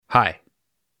Hi,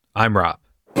 I'm Rob.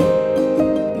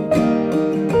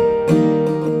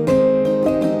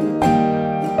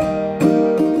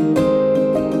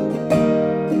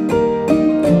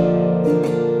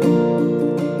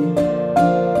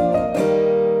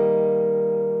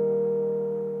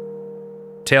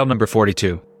 Tale number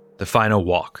 42, The Final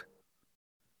Walk.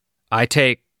 I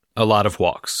take a lot of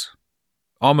walks,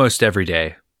 almost every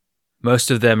day.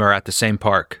 Most of them are at the same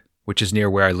park, which is near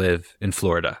where I live in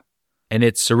Florida. And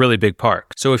it's a really big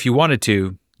park, so if you wanted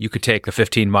to, you could take a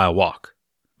 15-mile walk.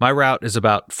 My route is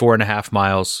about 4.5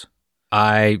 miles.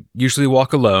 I usually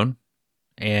walk alone,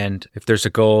 and if there's a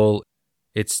goal,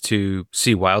 it's to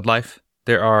see wildlife.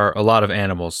 There are a lot of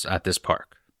animals at this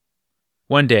park.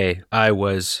 One day, I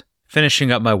was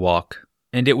finishing up my walk,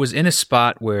 and it was in a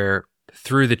spot where,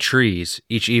 through the trees,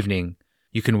 each evening,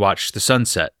 you can watch the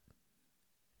sunset.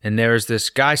 And there's this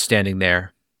guy standing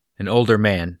there, an older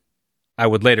man. I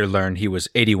would later learn he was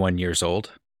 81 years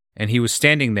old, and he was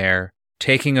standing there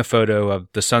taking a photo of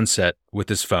the sunset with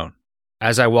his phone.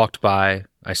 As I walked by,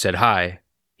 I said hi.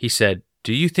 He said,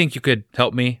 "Do you think you could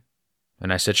help me?"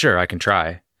 And I said, "Sure, I can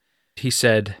try." He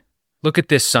said, "Look at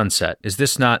this sunset. Is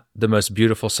this not the most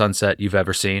beautiful sunset you've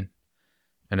ever seen?"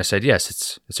 And I said,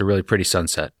 "Yes, it's a really pretty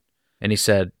sunset." And he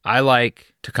said, "I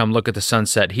like to come look at the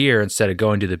sunset here instead of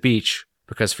going to the beach,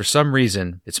 because for some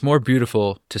reason, it's more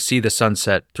beautiful to see the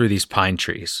sunset through these pine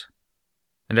trees."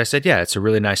 And I said, "Yeah, it's a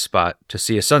really nice spot to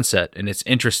see a sunset, and it's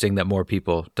interesting that more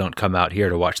people don't come out here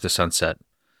to watch the sunset.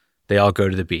 They all go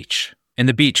to the beach." And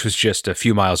the beach was just a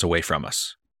few miles away from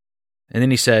us. And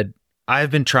then he said, "I've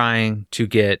been trying to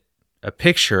get a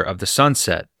picture of the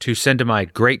sunset to send to my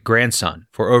great-grandson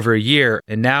for over a year,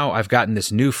 and now I've gotten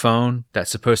this new phone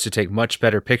that's supposed to take much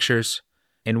better pictures.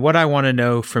 And what I want to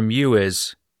know from you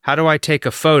is, how do I take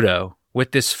a photo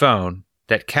with this phone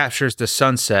that captures the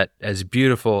sunset as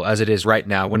beautiful as it is right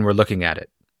now when we're looking at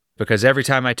it? Because every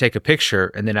time I take a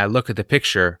picture and then I look at the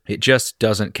picture, it just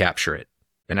doesn't capture it."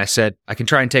 And I said, "I can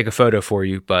try and take a photo for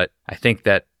you, but I think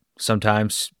that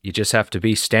sometimes you just have to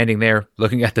be standing there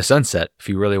looking at the sunset if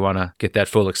you really want to get that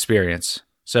full experience."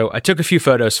 So I took a few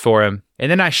photos for him,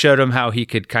 and then I showed him how he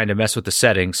could kind of mess with the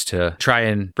settings to try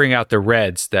and bring out the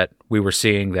reds that we were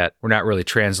seeing that were not really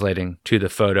translating to the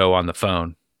photo on the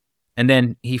phone. And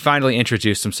then he finally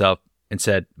introduced himself and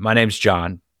said, "My name's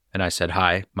John." And I said,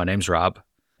 "Hi, my name's Rob."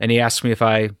 And he asked me if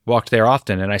I walked there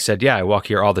often, and I said, "Yeah, I walk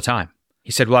here all the time."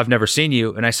 He said, "Well, I've never seen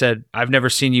you." And I said, "I've never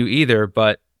seen you either,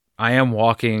 but I am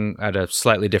walking at a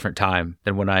slightly different time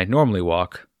than when I normally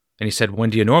walk." And he said, "When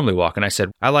do you normally walk?" And I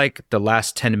said, "I like the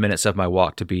last 10 minutes of my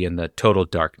walk to be in the total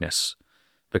darkness,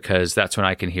 because that's when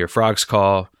I can hear frogs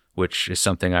call, which is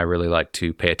something I really like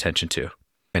to pay attention to."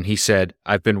 And he said,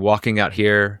 "I've been walking out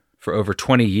here for over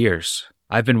 20 years.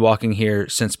 I've been walking here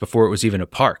since before it was even a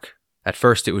park. At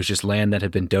first, it was just land that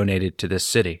had been donated to this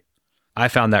city." I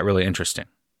found that really interesting.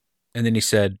 And then he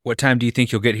said, "What time do you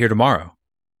think you'll get here tomorrow?"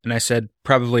 And I said,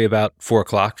 "Probably about 4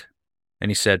 o'clock.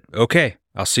 And he said, "Okay,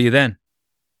 I'll see you then."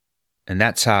 And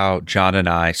that's how John and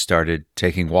I started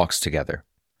taking walks together.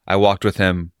 I walked with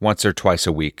him once or twice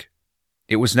a week.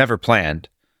 It was never planned,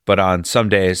 but on some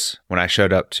days when I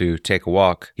showed up to take a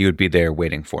walk, he would be there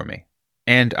waiting for me.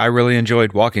 And I really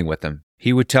enjoyed walking with him.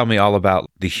 He would tell me all about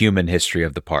the human history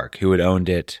of the park, who had owned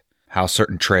it, how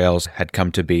certain trails had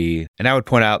come to be, and I would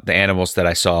point out the animals that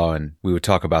I saw, and we would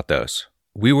talk about those.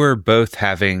 We were both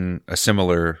having a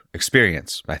similar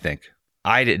experience, I think.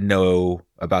 I didn't know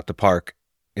about the park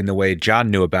in the way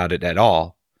John knew about it at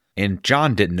all, and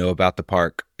John didn't know about the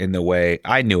park in the way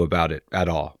I knew about it at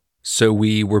all. So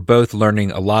we were both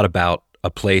learning a lot about a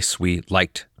place we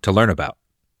liked to learn about.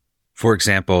 For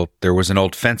example, there was an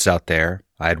old fence out there.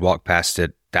 I had walked past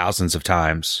it thousands of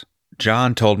times.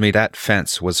 John told me that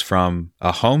fence was from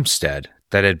a homestead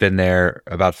that had been there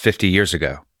about 50 years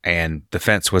ago, and the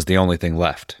fence was the only thing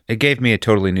left. It gave me a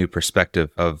totally new perspective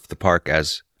of the park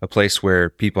as a place where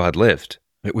people had lived.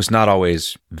 It was not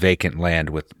always vacant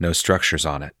land with no structures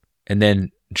on it. And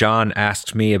then John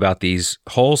asked me about these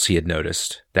holes he had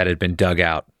noticed that had been dug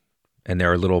out, and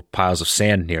there are little piles of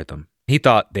sand near them. He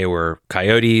thought they were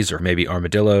coyotes or maybe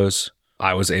armadillos.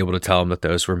 I was able to tell him that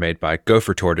those were made by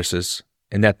gopher tortoises,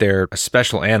 and that they're a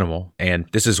special animal, and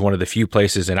this is one of the few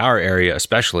places in our area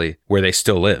especially where they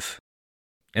still live.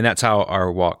 And that's how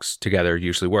our walks together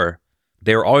usually were.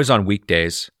 They were always on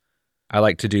weekdays. I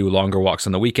like to do longer walks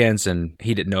on the weekends, and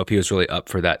he didn't know if he was really up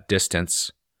for that distance.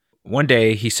 One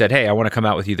day he said, "Hey, I want to come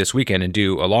out with you this weekend and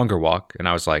do a longer walk." And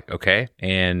I was like, "Okay."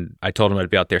 And I told him I'd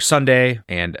be out there Sunday,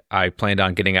 and I planned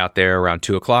on getting out there around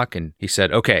 2 o'clock. And he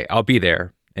said, "Okay, I'll be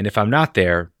there. And if I'm not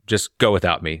there, just go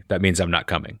without me. That means I'm not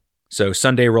coming." So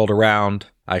Sunday rolled around.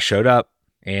 I showed up.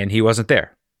 and he wasn't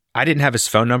there. I didn't have his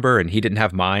phone number and he didn't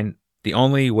have mine. The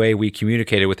only way we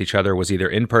communicated with each other was either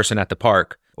in person at the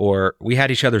park or we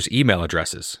had each other's email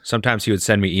addresses. Sometimes he would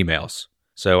send me emails.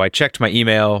 So I checked my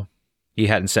email. He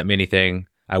hadn't sent me anything.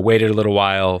 I waited a little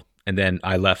while and then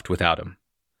I left without him.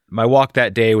 My walk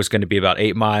that day was going to be about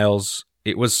 8 miles.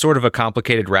 It was sort of a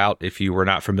complicated route if you were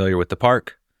not familiar with the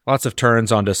park. Lots of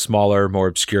turns onto smaller, more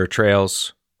obscure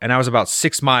trails. And I was about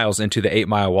 6 miles into the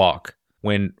 8-mile walk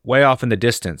when way off in the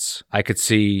distance, I could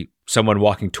see someone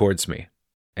walking towards me.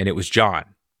 And it was John.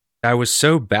 I was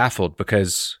so baffled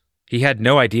because he had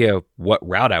no idea what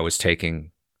route I was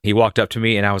taking. He walked up to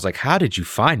me and I was like, "How did you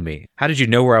find me? How did you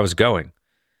know where I was going?"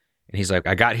 And he's like,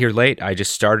 "I got here late. I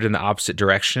just started in the opposite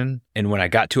direction. And when I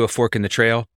got to a fork in the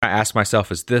trail, I asked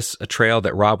myself, is this a trail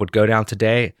that Rob would go down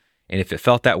today? And if it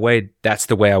felt that way, that's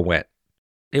the way I went."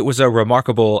 It was a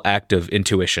remarkable act of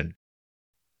intuition.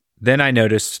 Then I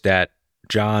noticed that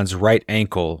John's right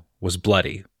ankle was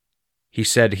bloody. He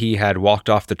said he had walked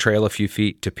off the trail a few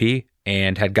feet to pee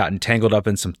and had gotten tangled up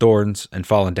in some thorns and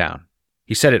fallen down.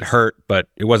 He said it hurt, but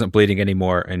it wasn't bleeding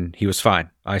anymore and he was fine.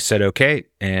 I said okay,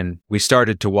 and we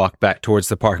started to walk back towards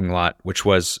the parking lot, which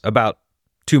was about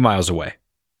 2 miles away.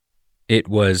 It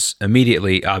was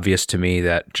immediately obvious to me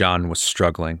that John was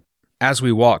struggling. As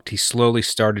we walked, he slowly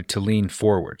started to lean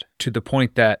forward to the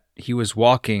point that he was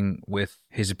walking with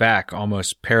his back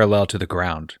almost parallel to the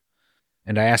ground.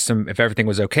 And I asked him if everything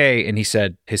was okay, and he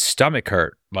said his stomach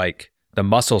hurt, like the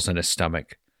muscles in his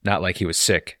stomach, not like he was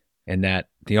sick, and that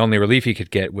the only relief he could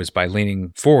get was by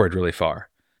leaning forward really far.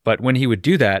 But when he would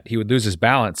do that, he would lose his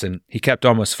balance, and he kept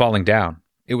almost falling down.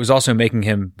 It was also making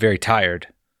him very tired.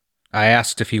 I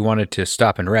asked if he wanted to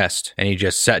stop and rest, and he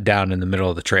just sat down in the middle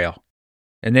of the trail.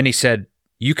 And then he said,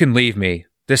 "You can leave me.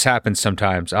 This happens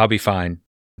sometimes. I'll be fine."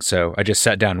 So I just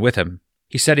sat down with him.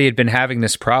 He said he had been having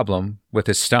this problem with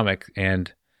his stomach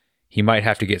and he might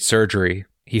have to get surgery.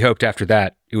 He hoped after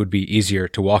that it would be easier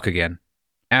to walk again.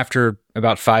 After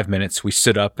about 5 minutes, we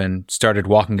stood up and started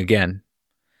walking again.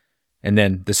 And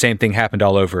then the same thing happened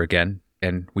all over again,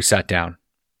 and we sat down.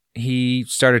 He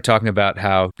started talking about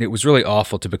how it was really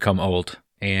awful to become old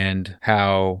and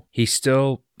how he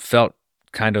still felt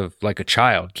kind of like a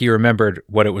child. He remembered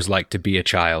what it was like to be a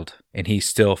child, and he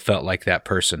still felt like that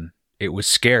person. It was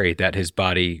scary that his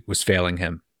body was failing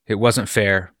him. It wasn't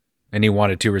fair, and he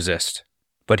wanted to resist.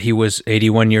 But he was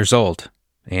 81 years old,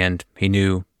 and he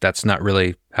knew that's not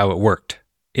really how it worked.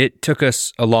 It took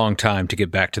us a long time to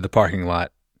get back to the parking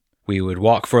lot. We would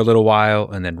walk for a little while,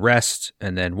 and then rest,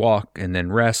 and then walk, and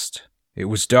then rest. It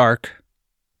was dark,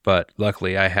 but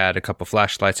luckily I had a couple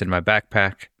flashlights in my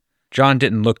backpack. John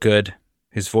didn't look good.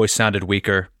 His voice sounded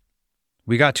weaker.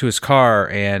 We got to his car,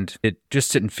 and it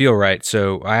just didn't feel right,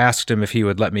 so I asked him if he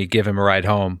would let me give him a ride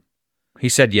home. He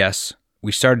said yes.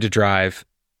 We started to drive.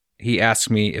 He asked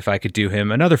me if I could do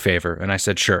him another favor, and I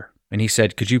said sure. And he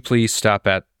said, "Could you please stop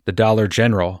at the Dollar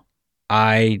General?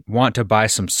 I want to buy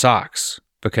some socks,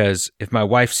 because if my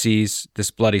wife sees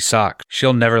this bloody sock,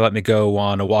 she'll never let me go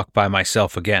on a walk by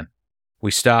myself again."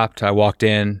 We stopped. I walked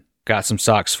in, got some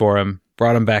socks for him,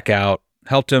 brought him back out,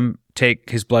 helped him take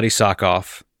his bloody sock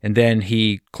off, and then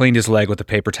he cleaned his leg with a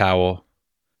paper towel,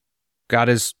 got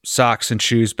his socks and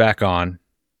shoes back on,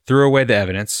 threw away the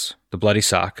evidence, the bloody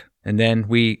sock, and then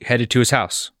we headed to his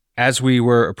house. As we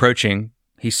were approaching,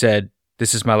 he said,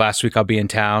 "This is my last week I'll be in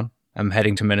town. I'm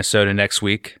heading to Minnesota next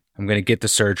week. I'm going to get the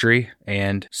surgery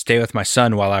and stay with my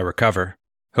son while I recover.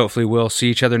 Hopefully we'll see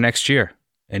each other next year."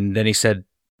 And then he said,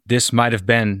 "This might have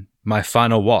been my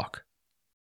final walk."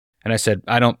 And I said,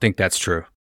 "I don't think that's true.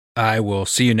 I will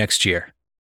see you next year."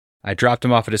 I dropped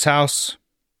him off at his house.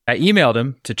 I emailed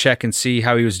him to check and see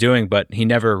how he was doing, but he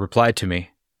never replied to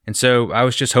me. And so I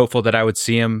was just hopeful that I would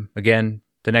see him again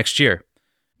the next year.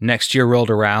 Next year rolled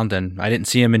around and I didn't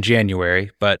see him in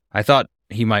January, but I thought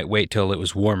he might wait till it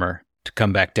was warmer to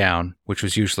come back down, which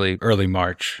was usually early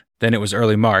March. Then it was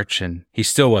early March and he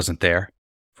still wasn't there.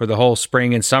 For the whole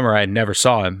spring and summer, I never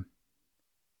saw him.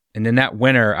 And then that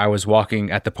winter, I was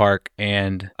walking at the park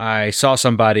and I saw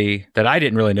somebody that I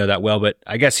didn't really know that well, but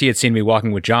I guess he had seen me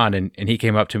walking with John and he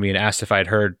came up to me and asked if I'd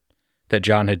heard that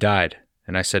John had died.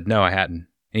 And I said, no, I hadn't.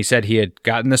 And he said he had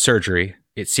gotten the surgery.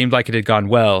 It seemed like it had gone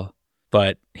well,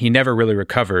 but he never really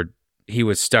recovered. He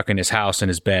was stuck in his house in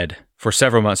his bed for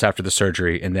several months after the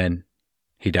surgery, and then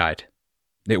he died.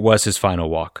 It was his final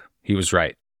walk. He was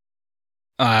right.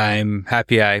 I'm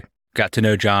happy I got to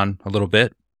know John a little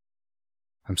bit.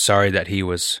 I'm sorry that he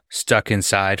was stuck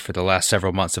inside for the last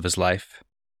several months of his life.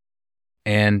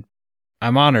 And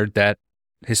I'm honored that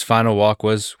his final walk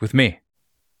was with me.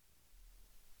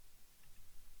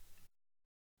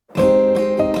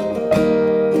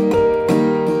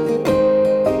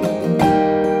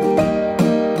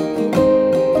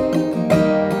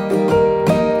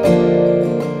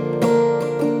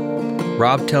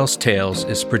 Rob Tells Tales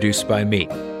is produced by me,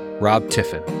 Rob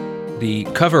Tiffin. The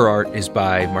cover art is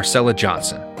by Marcella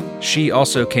Johnson. She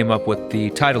also came up with the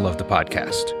title of the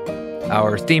podcast.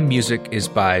 Our theme music is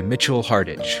by Mitchell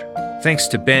Hardage. Thanks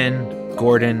to Ben,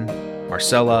 Gordon,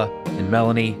 Marcella, and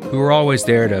Melanie, who are always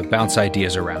there to bounce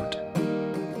ideas around.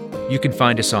 You can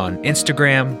find us on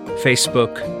Instagram,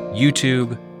 Facebook,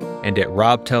 YouTube, and at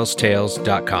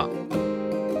robtellstales.com.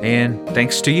 And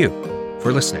thanks to you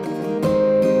for listening.